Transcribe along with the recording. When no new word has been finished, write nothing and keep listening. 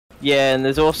Yeah, and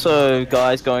there's also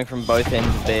guys going from both ends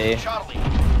of B.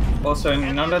 Also,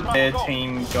 none of their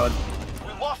team got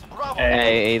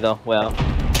A either. Well.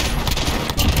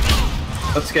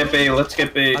 Let's get B. Let's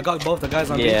get B. I got both the guys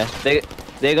on B. Yeah,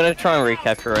 they're gonna try and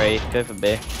recapture A. Go for B.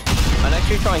 I'd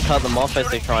actually try and cut them off as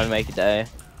they try and make it A.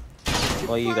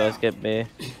 While you guys get B.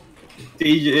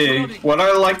 DJ, what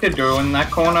I like to do in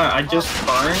that corner, I just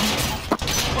burn.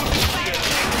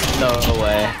 No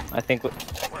way. I think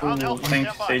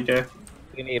Thanks, CJ.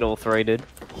 we need all three, dude.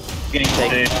 Getting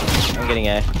C. I'm getting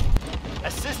A.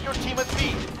 Assist your team at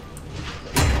B.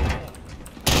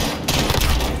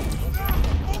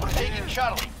 We're taking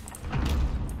Charlie.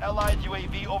 Allied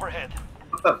UAV overhead.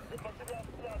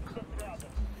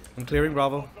 I'm clearing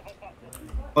Bravo.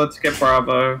 Let's get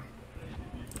Bravo.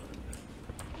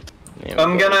 Yeah,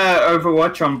 I'm gonna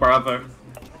Overwatch on Bravo.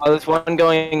 Oh, there's one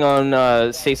going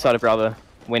on C side of Bravo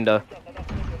window.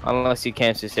 Unless he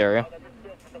camps this area.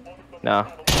 Nah.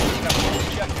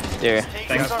 There.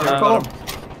 Thanks for the call.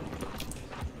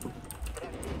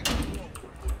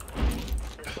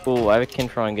 Ooh, I can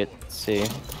try and get C.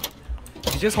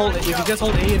 If you just hold A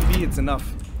and B, it's enough.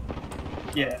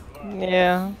 Yeah.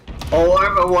 Yeah. I'll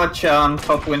Overwatch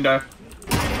top window.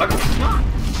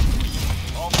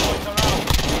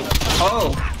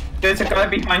 Oh, there's a guy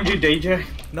behind you, DJ.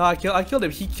 No, I killed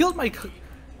him. He killed my.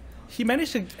 He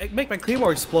managed to make my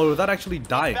claymore explode without actually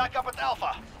dying. Back up at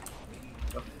Alpha.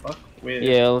 The fuck? Weird.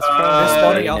 Yeah, let's try They're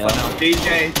spawning now. Alpha now.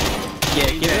 DJ. Yeah,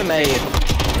 give him A.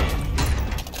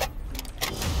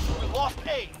 We lost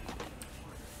A.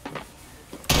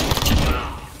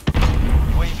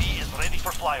 UAV is ready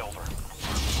for flyover.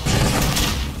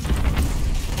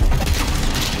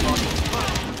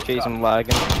 Jeez, I'm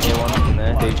lagging. Yeah, one in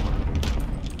there, dude.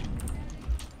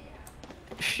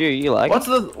 Shoot, you like? What's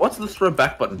the throw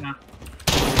back button? No.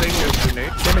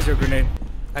 Same as your grenade.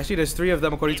 Actually, there's 3 of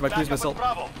them according to my cruise missile.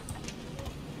 Bravo.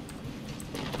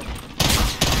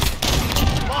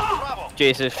 Lost Bravo.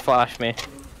 Jesus, flash me.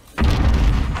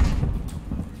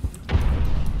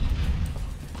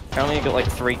 Apparently you got like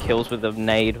 3 kills with a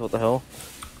nade, what the hell?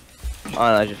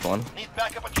 Oh no, just one. Need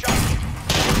backup at Charlie.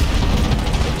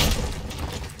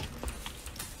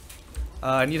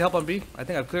 I need help on B. I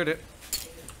think I've cleared it.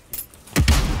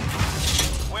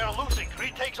 We're losing.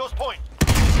 Retake those points.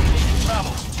 Taking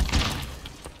Bravo.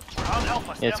 We're on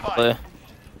Alpha. Yeah, it's Stand by. clear.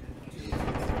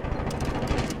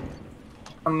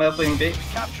 I'm leveling B.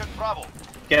 Captured Bravo.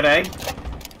 Get A.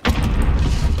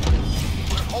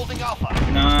 We're holding Alpha.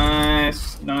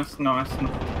 Nice.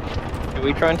 Do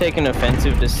we try and take an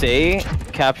offensive to C,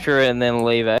 capture it, and then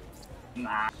leave it?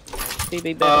 Nah. B,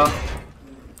 B, B.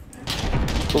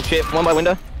 Oh shit, one by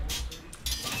window.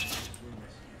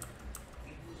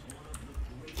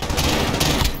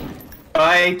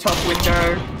 Guy, top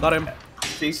window. Got him.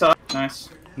 C side. Nice.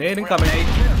 Nade incoming.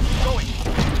 Going.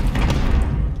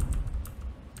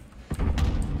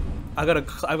 I got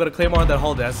a claymore on that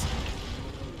hull, Des.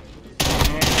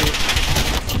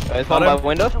 There's one by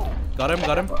window. Got him.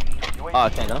 UAV Oh,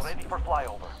 okay, nice. ready for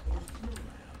flyover.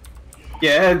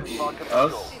 Yeah.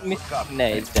 Missed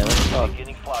nades, damn it. Oh.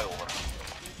 Beginning flyover.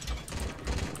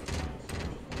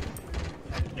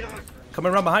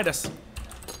 Coming around behind us.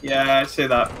 Yeah, I see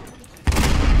that.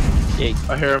 Yeah,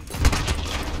 I hear him.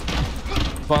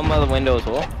 one by the window as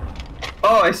well.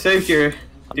 Oh, I saved you,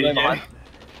 going behind. DJ.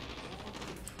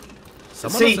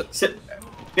 Someone C. else-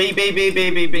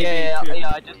 B. Yeah,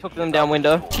 I just took them down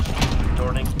window.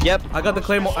 Turning. Yep, I got the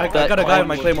claymore. I got a guy with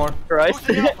my claymore. right.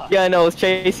 Yeah, I know, I was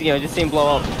chasing him, I just seen him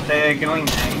blow up. They're going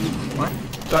A. What?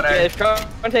 Got Yeah, A. it's trying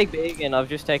to take big, and I've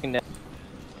just taken down.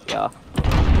 Yeah.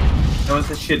 That was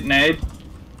a shit nade.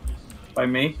 By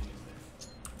me.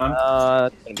 That's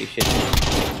gonna be shit.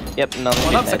 Yep, another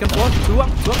One shit up, nade. second floor. Two up,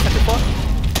 second floor.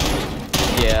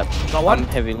 Yeah, Got one. I'm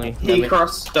heavily. He damaged.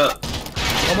 crossed up.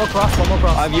 One more cross.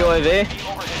 I have UAV.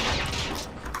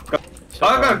 Oh,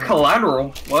 I got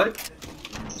collateral. What?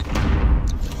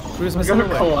 Cruise I missile got a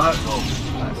away. collateral.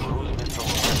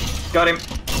 Got him.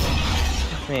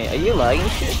 Man, are you lagging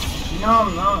shit? No,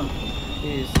 I'm not.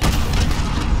 Jeez.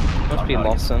 Must be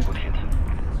lost then.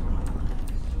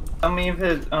 Tell me if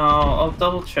it. I'll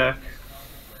double check.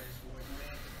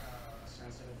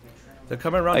 They're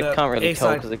coming around I the can't really A tell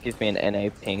side. because it gives me an NA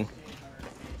ping.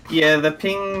 Yeah, the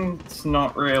ping's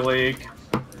not really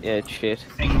Yeah, it's shit.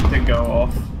 thing to go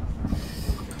off.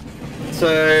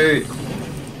 So,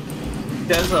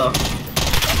 Deza,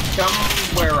 come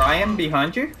where I am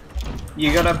behind you.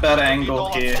 You got a better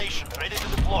angle here. Ready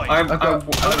to deploy. I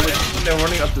They're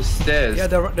running up the stairs. Yeah,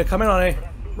 they're coming on A.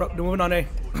 They're moving on A.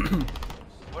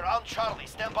 We're on Charlie.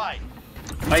 Stand by.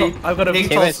 I've got a He-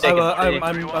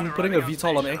 VTOL. I'm putting a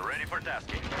VTOL on A. Ready for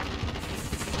tasking.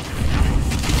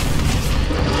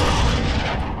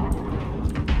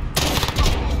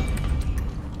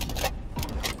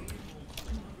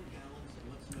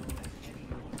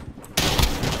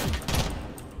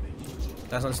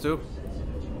 That's on Stu.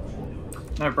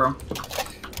 No problem.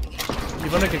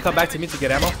 Yvonne can come back to me to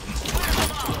get ammo.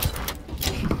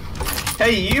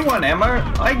 Hey, you want ammo?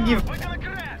 I give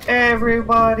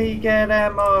everybody get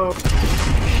ammo.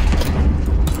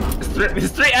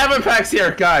 There's three ammo packs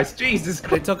here, guys. Jesus They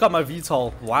Christ. took out my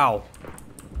VTOL. Wow.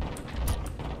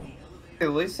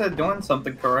 At least they're doing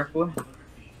something correctly.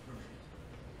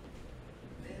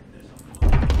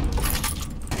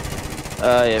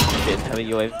 Yeah, shit. Have a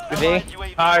UAV. Allied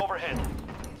UAV Hi. overhead.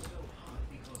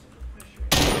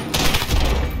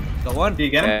 Got one. Do you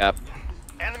get him? Yeah.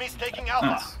 Enemies taking Alpha.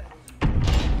 Nice.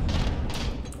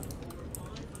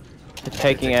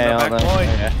 Taking A back on there. point.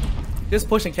 Okay. Just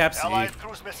pushing cap C. Allied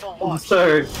cruise missile launched.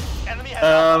 So, Enemy has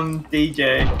Alpha.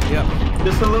 DJ, Yeah.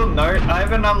 just a little note. I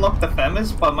haven't unlocked the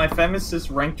Famas, but my Famas is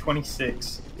rank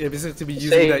 26. Yeah, basically to be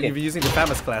using that. You've been using the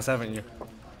Famas class, haven't you?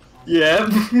 Yeah.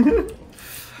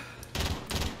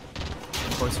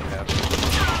 Of course you have.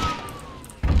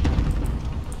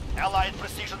 Allied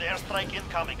precision airstrike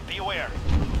incoming. Be aware.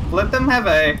 Let them have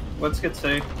A. Let's get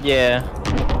C. Yeah.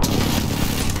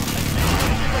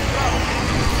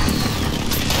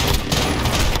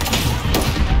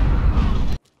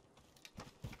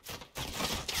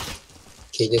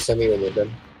 Okay, just tell me when you're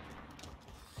done.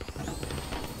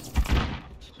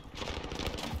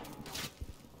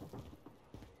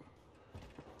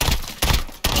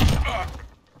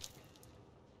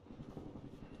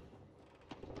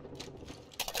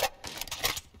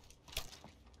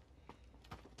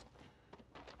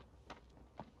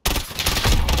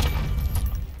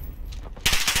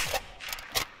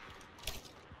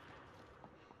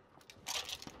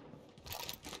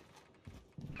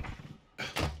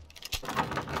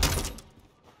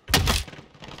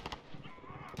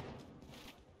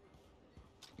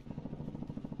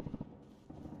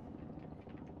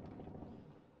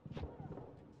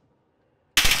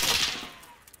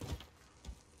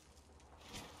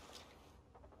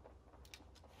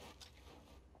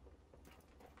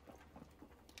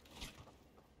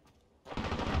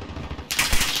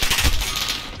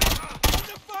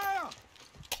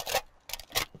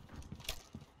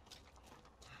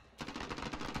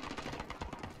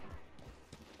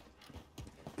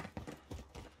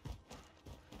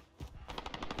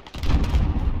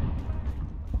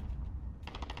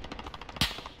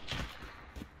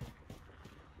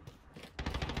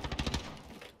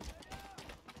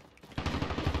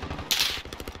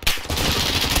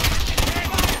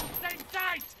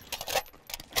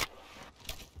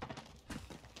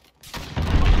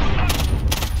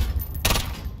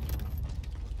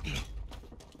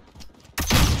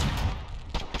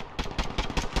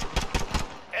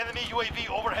 Enemy UAV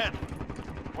overhead.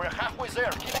 We're halfway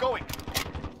there. Keep going.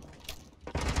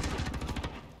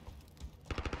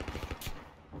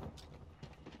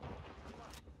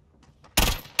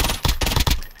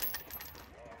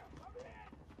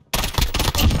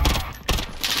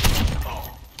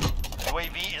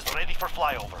 UAV is ready for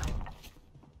flyover.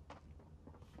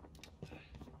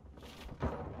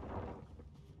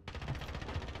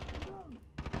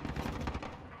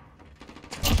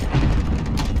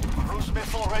 Cruise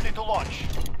missile ready to launch.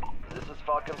 This is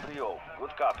Falcon 3-0. Good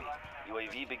copy.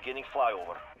 UAV beginning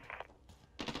flyover.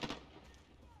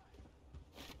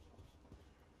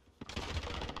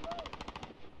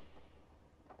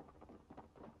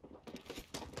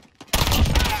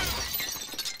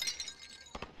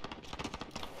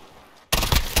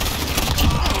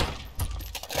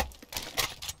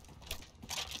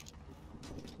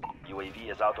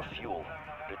 UAV is out of fuel.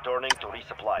 Returning to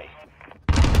resupply.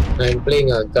 I'm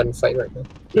playing a gunfight right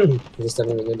now. Just tell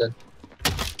me when you're done.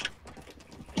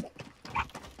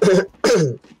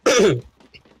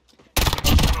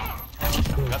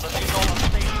 Got the vehicle on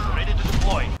station, ready to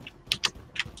deploy.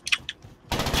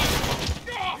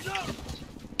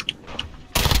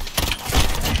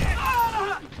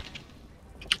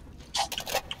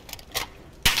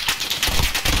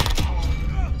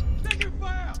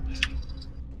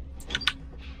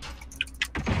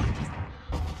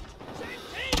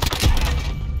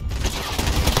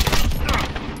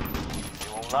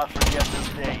 You will not forget this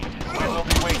day. We will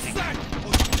be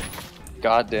waiting.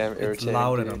 Goddamn It's irritating.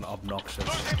 loud dude. and obnoxious.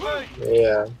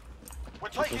 Yeah. We're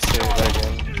taking Let's say that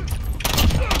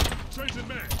again.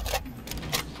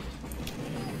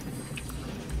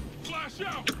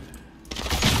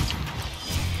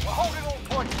 We're holding on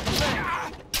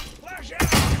point.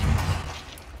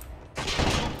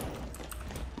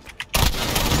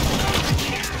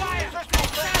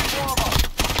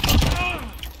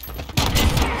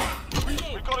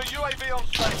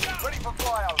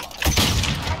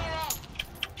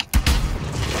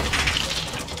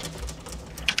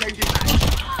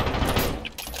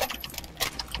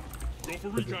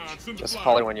 Just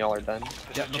holler when y'all are done.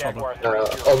 Yeah, no problem.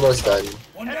 Almost done.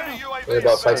 Enemy UAV In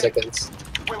about 5 is seconds.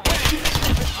 We're winning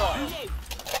this time.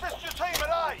 Assist your team at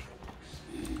A.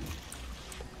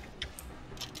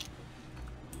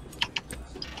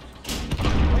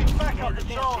 Reach back up to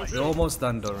Charlie. We're almost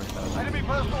done though right now. Enemy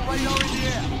personal radar in the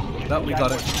air. That we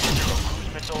got it.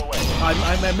 Missile away.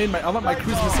 I'm at my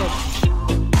cruise missile.